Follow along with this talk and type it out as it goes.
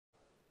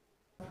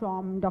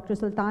from Dr.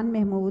 Sultan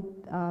Mehmood.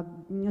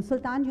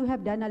 Sultan, you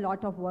have done a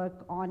lot of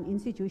work on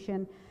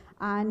institution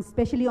and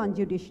especially on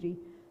judiciary.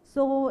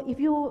 So if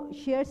you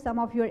share some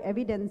of your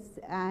evidence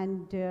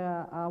and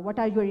what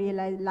are your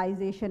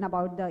realization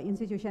about the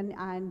institution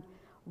and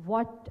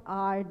what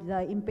are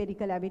the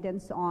empirical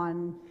evidence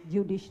on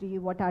judiciary,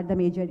 what are the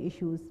major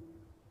issues?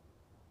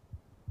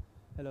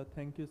 Hello,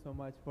 thank you so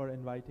much for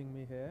inviting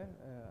me here.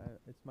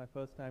 It's my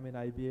first time in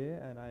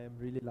IBA and I am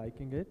really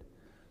liking it.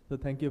 So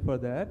thank you for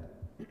that.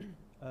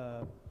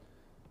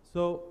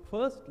 So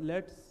first,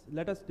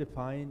 let us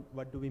define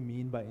what do we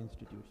mean by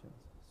institutions.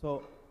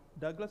 So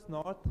Douglas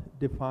North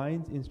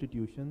defines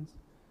institutions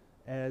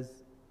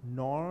as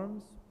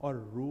norms or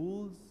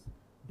rules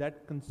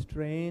that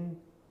constrain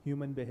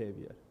human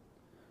behavior.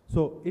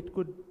 So it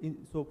could,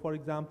 so for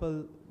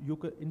example,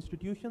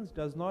 institutions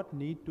does not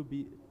need to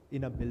be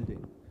in a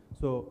building.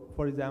 So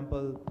for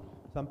example,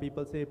 some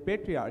people say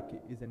patriarchy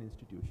is an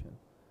institution.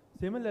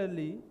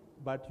 Similarly,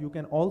 but you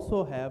can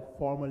also have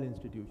formal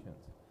institutions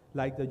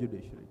like the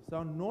judiciary.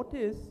 So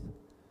notice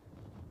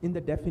in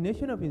the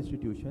definition of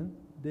institution,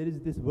 there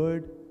is this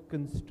word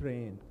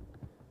constrain.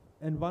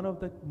 And one of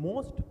the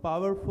most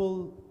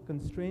powerful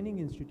constraining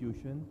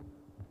institution,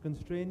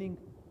 constraining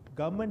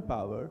government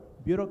power,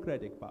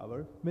 bureaucratic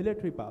power,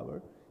 military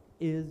power,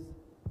 is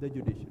the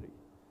judiciary.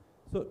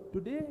 So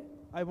today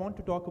I want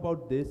to talk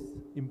about this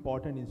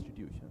important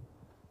institution,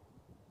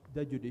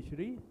 the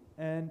judiciary,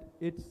 and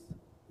its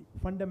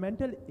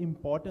fundamental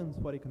importance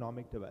for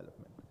economic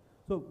development.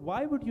 So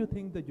why would you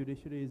think the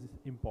judiciary is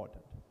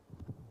important?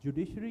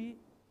 Judiciary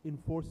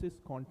enforces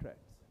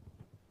contracts.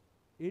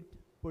 It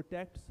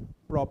protects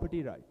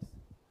property rights.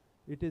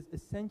 It is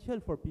essential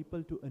for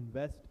people to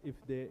invest if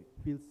they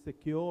feel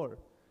secure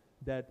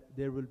that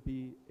there will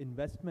be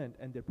investment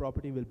and their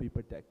property will be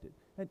protected.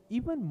 And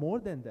even more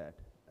than that,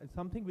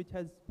 something which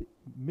has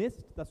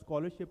missed the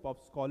scholarship of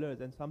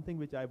scholars and something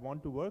which I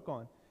want to work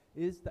on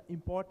is the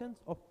importance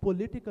of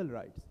political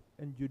rights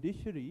and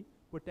judiciary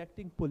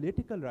protecting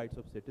political rights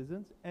of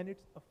citizens and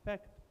its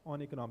effect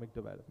on economic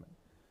development.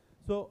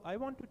 So I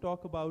want to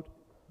talk about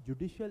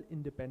judicial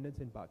independence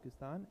in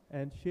Pakistan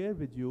and share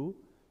with you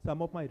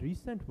some of my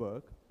recent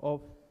work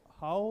of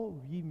how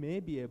we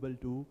may be able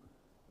to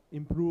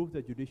improve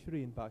the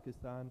judiciary in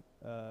Pakistan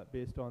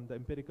based on the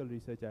empirical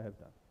research I have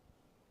done.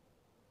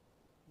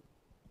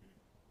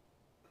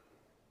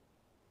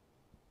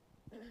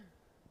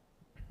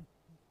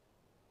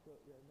 So,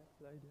 yeah, next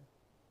slide.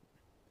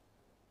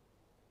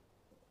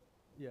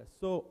 Yes,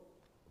 so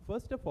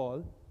first of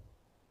all,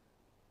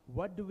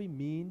 what do we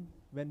mean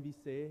when we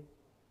say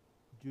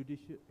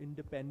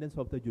independence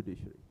of the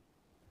judiciary?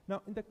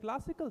 Now, in the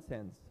classical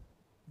sense,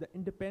 the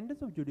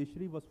independence of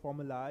judiciary was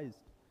formalized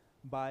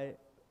by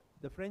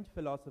the French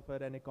philosopher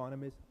and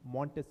economist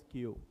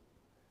Montesquieu.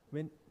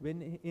 When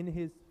in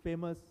his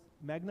famous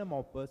magnum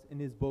opus, in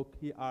his book,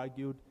 he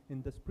argued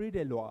in the Esprit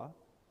des Lois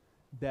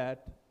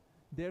that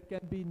there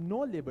can be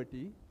no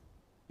liberty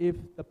if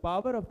the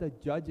power of the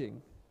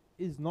judging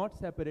is not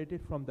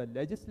separated from the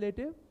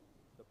legislative,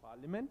 the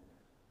parliament,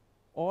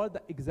 or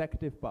the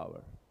executive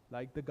power,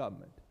 like the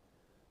government.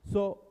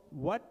 So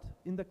what,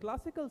 in the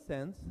classical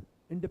sense,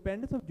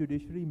 independence of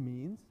judiciary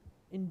means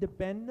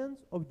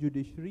independence of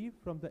judiciary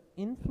from the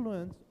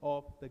influence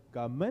of the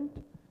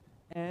government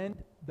and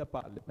the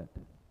parliament.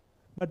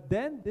 But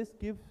then this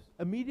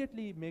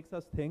immediately makes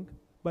us think,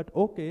 but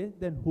okay,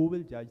 then who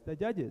will judge the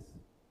judges?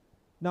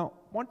 Now,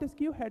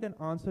 Montesquieu had an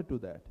answer to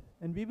that,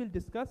 and we will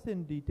discuss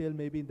in detail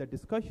maybe in the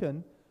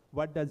discussion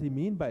what does he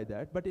mean by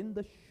that, but in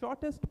the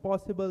shortest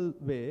possible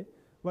way,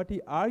 what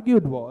he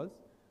argued was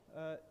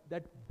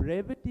that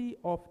brevity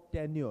of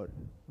tenure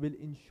will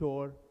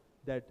ensure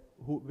that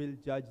who will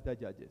judge the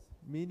judges,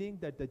 meaning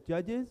that the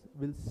judges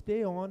will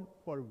stay on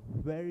for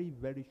very,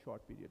 very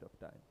short period of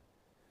time.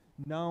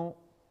 Now,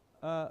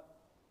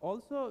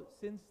 also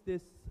since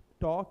this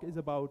talk is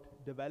about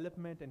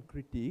development and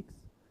critiques,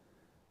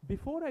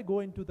 before I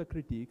go into the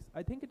critiques,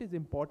 I think it is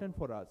important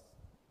for us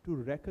to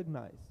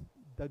recognize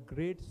the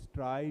great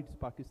strides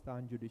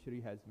Pakistan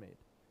judiciary has made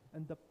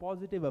and the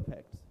positive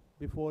effects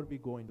before we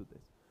go into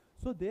this.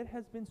 So there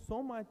has been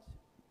so much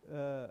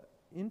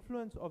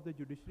influence of the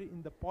judiciary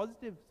in the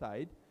positive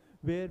side,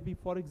 where we,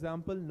 for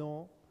example,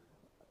 know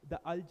the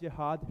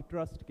Al-Jihad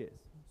trust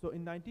case. So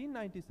in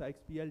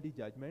 1996 PLD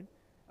judgment,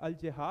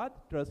 Al-Jihad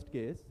trust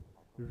case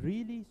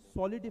really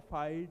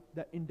solidified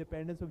the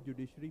independence of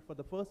judiciary for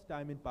the first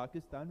time in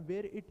Pakistan,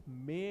 where it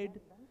made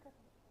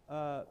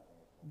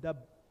the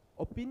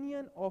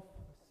opinion of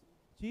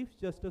Chief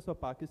Justice of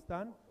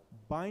Pakistan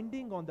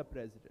binding on the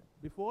president.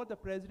 Before, the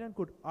president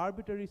could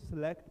arbitrarily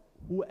select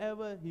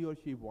whoever he or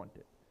she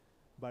wanted.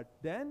 But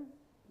then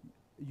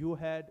you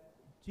had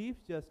Chief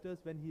Justice,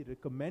 when he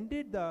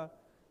recommended the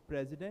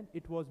president,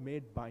 it was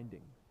made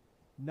binding.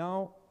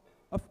 Now,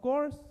 of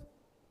course,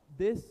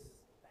 this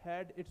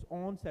had its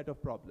own set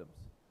of problems.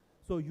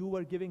 So you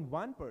were giving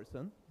one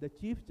person, the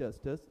Chief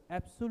Justice,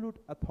 absolute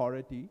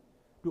authority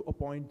to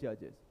appoint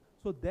judges.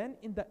 So then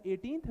in the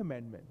 18th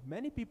Amendment,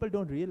 many people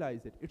don't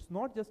realize it. It's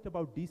not just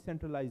about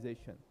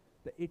decentralization.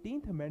 the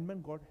 18th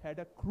Amendment had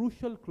a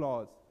crucial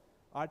clause,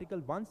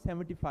 Article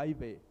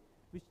 175A,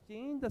 which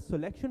changed the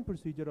selection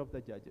procedure of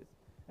the judges.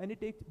 And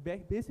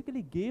it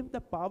basically gave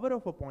the power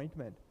of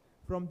appointment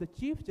from the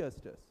Chief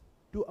Justice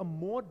to a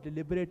more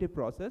deliberative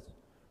process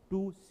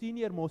to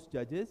senior-most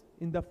judges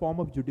in the form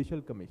of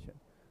judicial commission.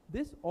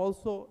 This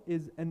also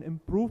is an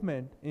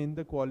improvement in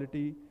the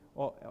quality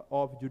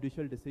of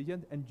judicial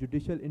decisions and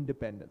judicial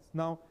independence.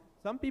 Now,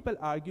 some people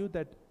argue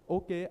that,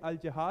 okay,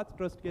 Al-Jihad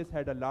trust case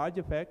had a large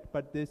effect,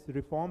 but this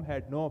reform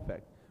had no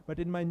effect. But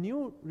in my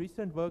new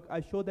recent work,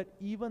 I show that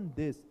even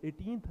this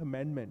 18th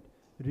Amendment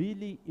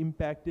really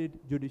impacted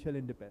judicial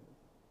independence.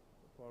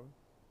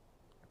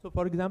 So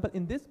for example,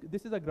 in this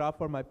is a graph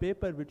for my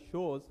paper which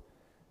shows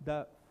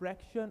the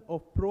fraction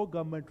of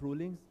pro-government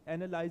rulings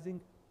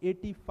analyzing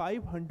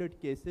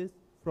 8,500 cases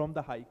from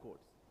the high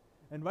courts.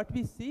 And what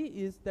we see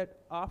is that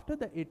after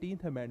the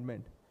 18th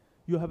Amendment,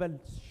 you have a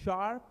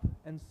sharp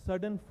and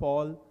sudden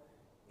fall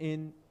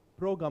in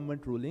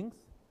pro-government rulings,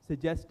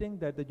 suggesting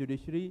that the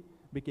judiciary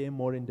became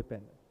more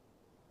independent.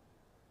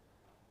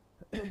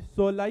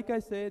 So like I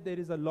say, there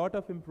is a lot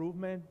of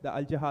improvement, the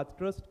Al-Jihad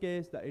trust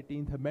case, the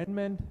 18th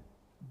Amendment,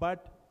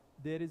 but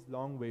there is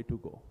long way to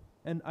go.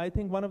 And I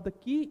think one of the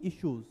key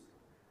issues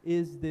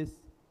is this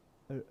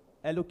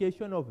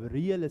allocation of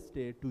real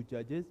estate to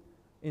judges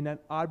in an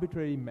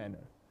arbitrary manner.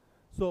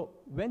 So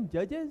when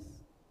judges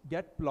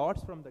get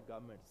plots from the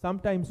government,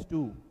 sometimes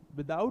too,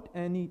 without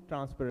any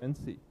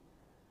transparency,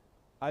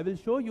 I will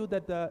show you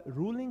that the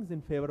rulings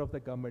in favor of the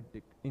government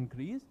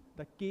increase,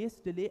 the case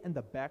delay and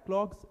the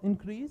backlogs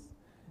increase,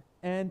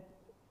 and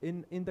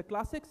in the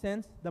classic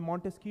sense, the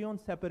Montesquieuan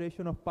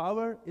separation of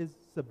power is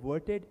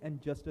subverted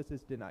and justice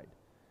is denied.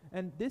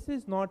 And this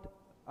is not,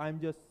 I'm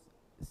just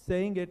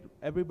saying it,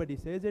 everybody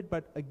says it,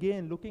 but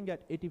again, looking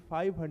at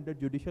 8,500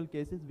 judicial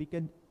cases, we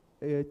can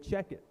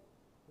check it.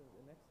 So,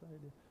 the next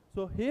slide.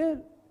 So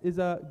here is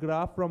a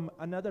graph from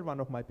another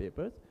one of my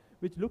papers,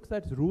 which looks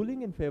at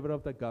ruling in favor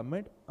of the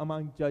government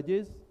among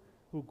judges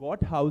who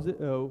got houses,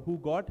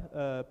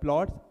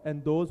 plots,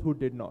 and those who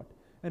did not.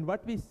 And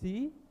what we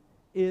see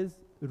is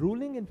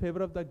ruling in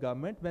favor of the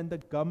government when the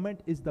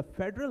government is the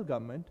federal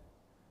government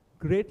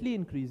greatly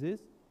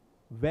increases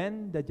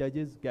when the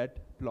judges get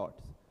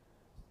plots.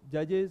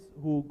 Judges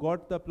who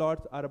got the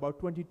plots are about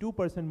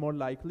 22% more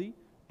likely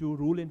to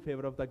rule in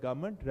favor of the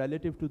government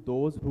relative to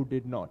those who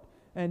did not.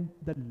 And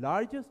the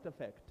largest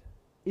effect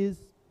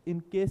is in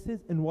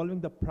cases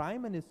involving the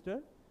Prime Minister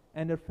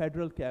and a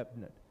federal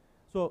cabinet.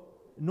 So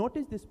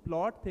notice this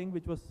plot thing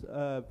which was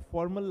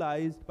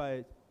formalized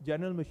by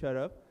General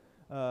Musharraf,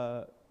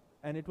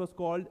 and it was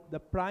called the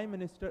Prime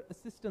Minister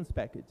Assistance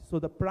Package. So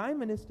the Prime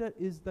Minister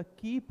is the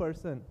key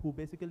person who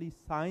basically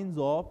signs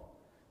off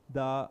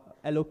the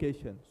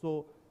allocation.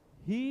 So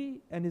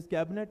he and his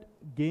cabinet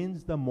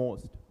gains the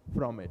most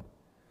from it.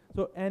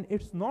 So, and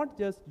it's not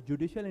just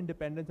judicial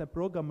independence and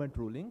pro-government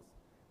rulings,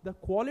 the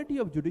quality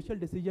of judicial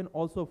decision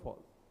also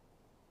falls.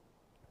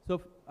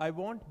 So I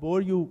won't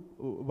bore you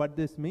what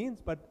this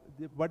means, but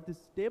what this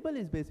table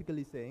is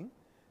basically saying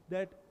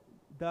that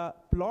the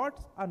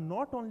plots are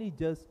not only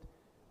just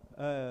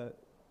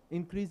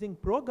increasing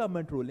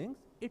pro-government rulings,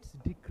 it's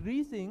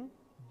decreasing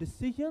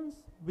decisions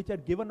which are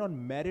given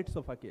on merits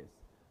of a case,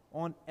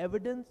 on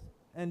evidence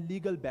and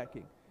legal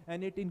backing.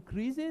 And it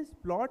increases,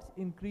 plots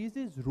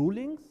increases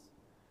rulings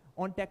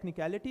on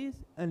technicalities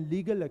and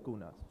legal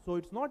lacunas. So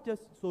it's not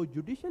just, so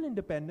judicial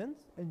independence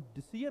and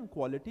decision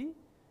quality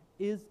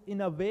is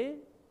in a way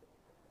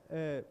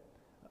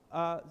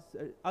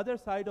other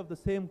side of the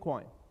same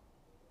coin.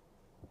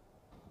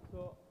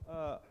 So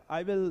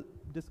I will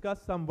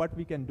discuss some what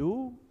we can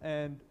do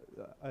and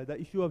the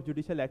issue of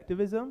judicial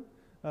activism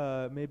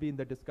maybe in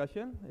the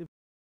discussion.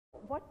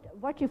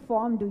 What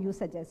reform do you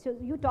suggest? So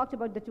you talked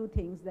about the two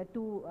things, the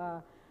two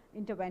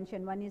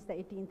intervention. One is the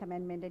 18th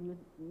Amendment, and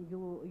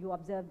you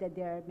observe that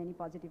there are many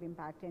positive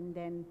impact, and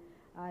then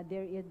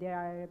there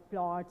are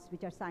plots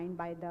which are signed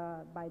by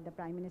the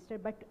Prime Minister,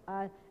 but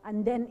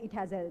and then it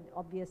has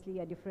obviously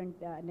a different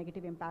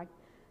negative impact.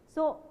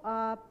 So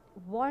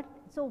what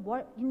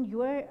in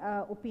your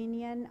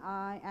opinion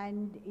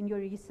and in your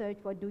research,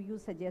 what do you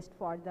suggest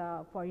for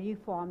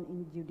reform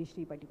in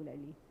judiciary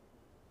particularly?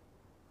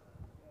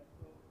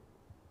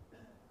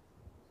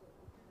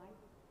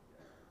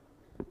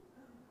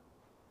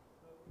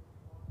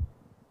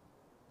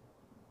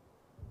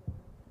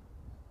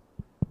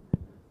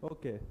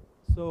 Okay,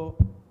 so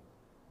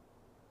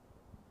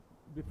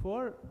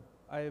before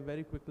I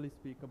very quickly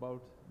speak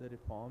about the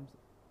reforms,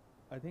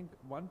 I think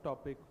one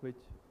topic which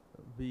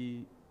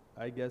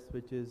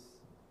which is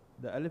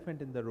the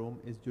elephant in the room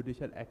is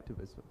judicial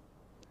activism.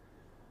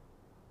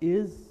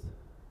 Is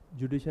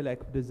judicial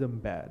activism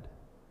bad?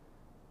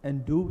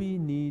 And do we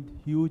need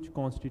huge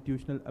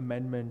constitutional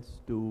amendments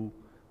to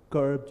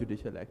curb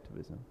judicial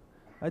activism?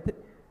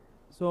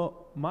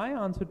 So my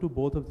answer to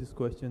both of these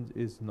questions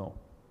is no.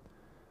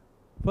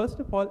 First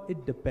of all,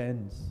 it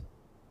depends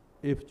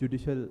if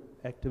judicial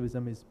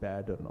activism is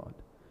bad or not.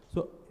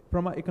 So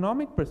from an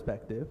economic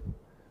perspective,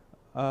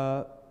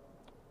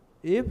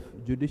 if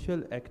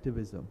judicial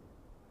activism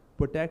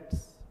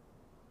protects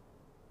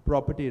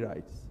property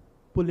rights,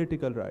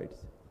 political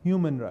rights,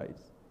 human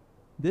rights,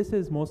 this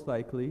is most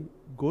likely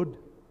good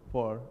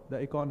for the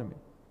economy.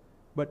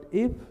 But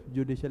if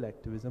judicial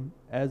activism,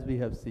 as we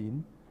have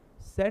seen,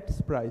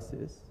 sets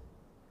prices,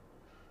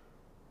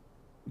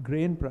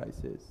 grain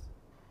prices,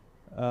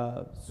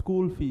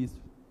 school fees,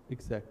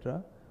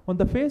 etc., on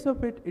the face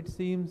of it, it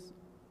seems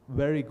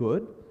very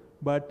good,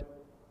 but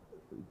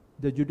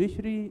the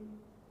judiciary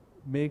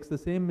makes the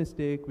same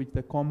mistake which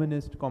the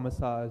communist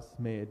commissars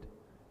made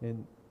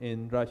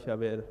in Russia,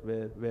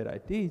 where I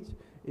teach,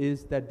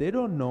 is that they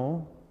don't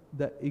know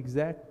the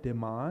exact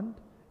demand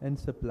and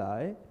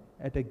supply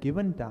at a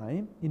given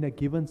time in a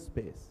given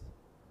space.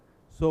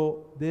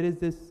 So there is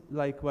this,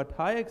 like what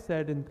Hayek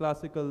said in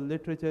classical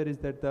literature, is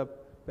that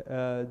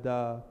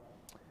the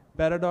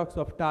paradox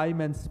of time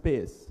and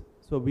space.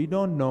 So we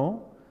don't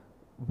know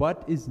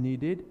what is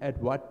needed at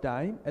what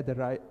time at the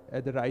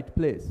right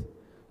place.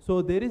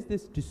 So there is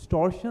this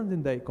distortions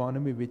in the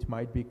economy which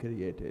might be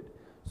created.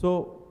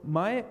 So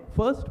my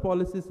first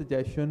policy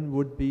suggestion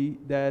would be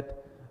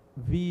that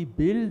we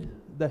build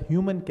the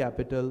human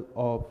capital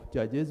of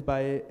judges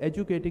by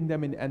educating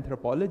them in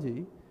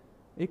anthropology,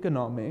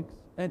 economics,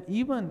 and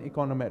even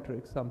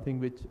econometrics, something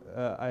which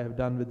I have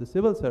done with the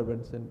civil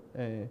servants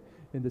in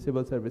the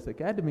Civil Service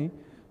Academy.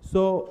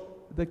 So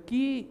the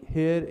key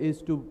here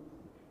is to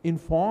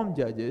inform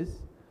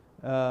judges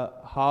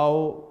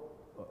how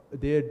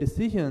their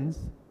decisions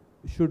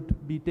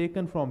should be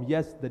taken from,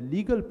 yes, the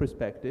legal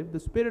perspective, the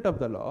spirit of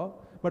the law,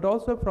 but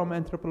also from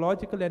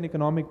anthropological and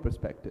economic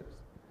perspectives.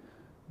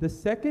 The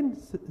second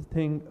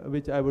thing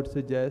which I would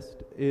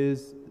suggest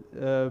is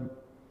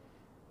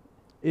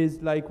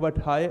like what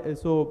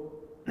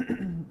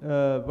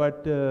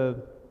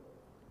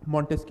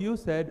Montesquieu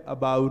said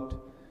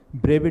about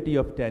brevity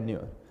of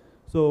tenure.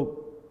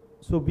 So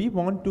we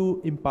want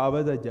to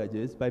empower the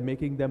judges by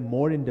making them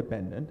more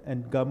independent,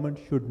 and government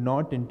should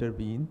not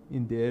intervene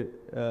in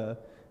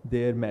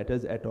their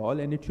matters at all,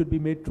 and it should be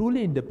made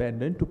truly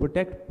independent to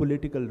protect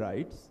political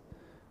rights,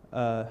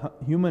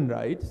 human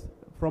rights,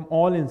 from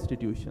all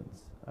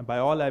institutions. And by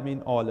all, I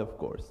mean all, of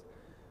course.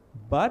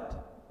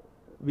 But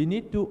we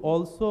need to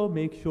also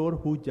make sure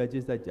who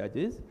judges the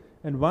judges.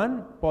 And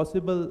one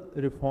possible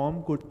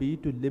reform could be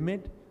to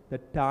limit the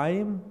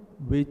time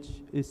which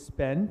is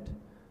spent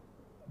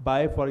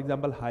by, for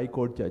example, high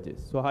court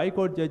judges. So high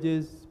court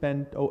judges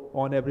spend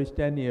on average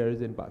 10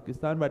 years in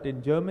Pakistan, but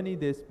in Germany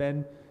they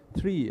spend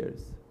 3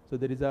 years. So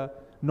there is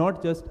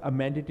not just a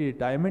mandatory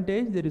retirement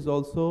age, there is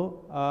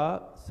also a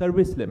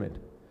service limit.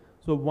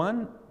 So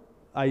one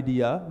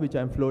idea which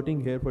I'm floating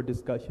here for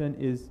discussion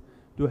is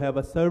to have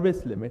a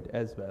service limit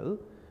as well.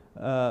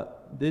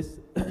 This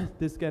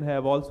can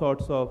have all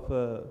sorts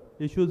of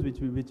issues which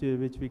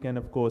we can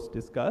of course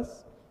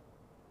discuss.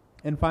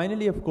 And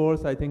finally, of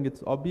course, I think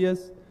it's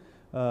obvious,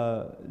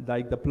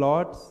 like the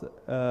plots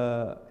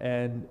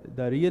and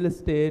the real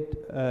estate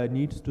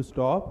needs to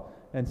stop,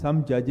 and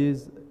some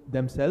judges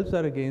themselves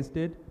are against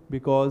it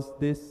because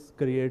this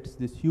creates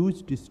this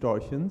huge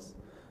distortions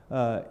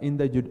in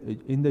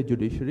the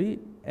judiciary,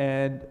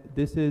 and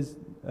this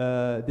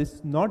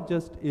not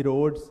just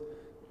erodes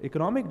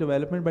economic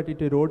development, but it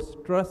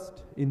erodes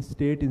trust in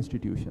state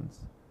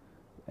institutions,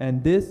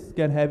 and this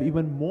can have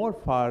even more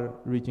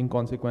far-reaching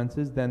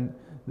consequences than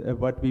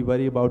what we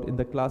worry about in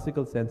the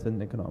classical sense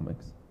in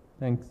economics.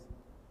 Thanks.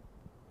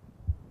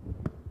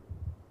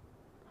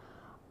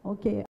 Okay.